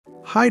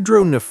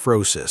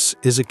Hydronephrosis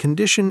is a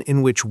condition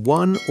in which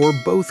one or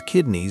both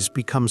kidneys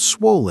become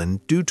swollen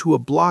due to a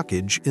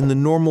blockage in the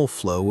normal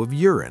flow of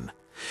urine.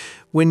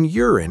 When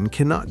urine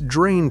cannot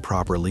drain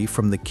properly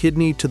from the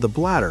kidney to the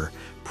bladder,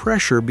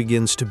 pressure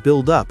begins to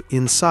build up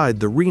inside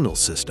the renal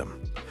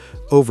system.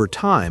 Over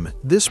time,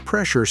 this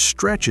pressure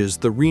stretches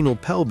the renal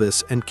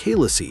pelvis and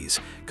calyces,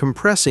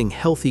 compressing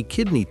healthy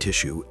kidney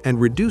tissue and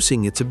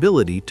reducing its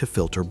ability to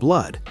filter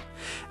blood.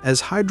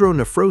 As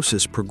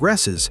hydronephrosis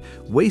progresses,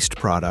 waste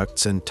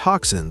products and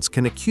toxins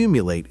can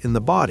accumulate in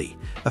the body,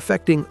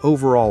 affecting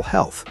overall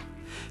health.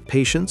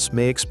 Patients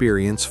may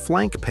experience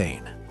flank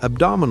pain,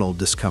 abdominal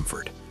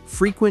discomfort,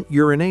 frequent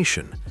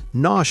urination,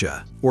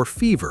 nausea, or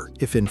fever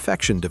if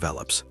infection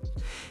develops.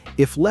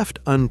 If left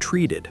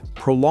untreated,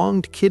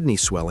 prolonged kidney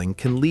swelling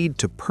can lead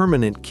to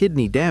permanent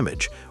kidney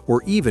damage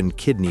or even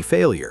kidney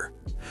failure.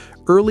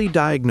 Early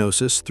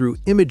diagnosis through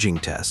imaging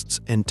tests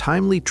and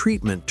timely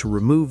treatment to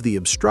remove the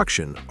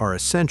obstruction are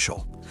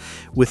essential.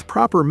 With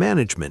proper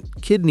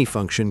management, kidney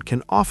function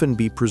can often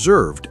be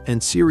preserved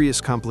and serious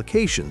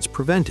complications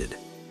prevented.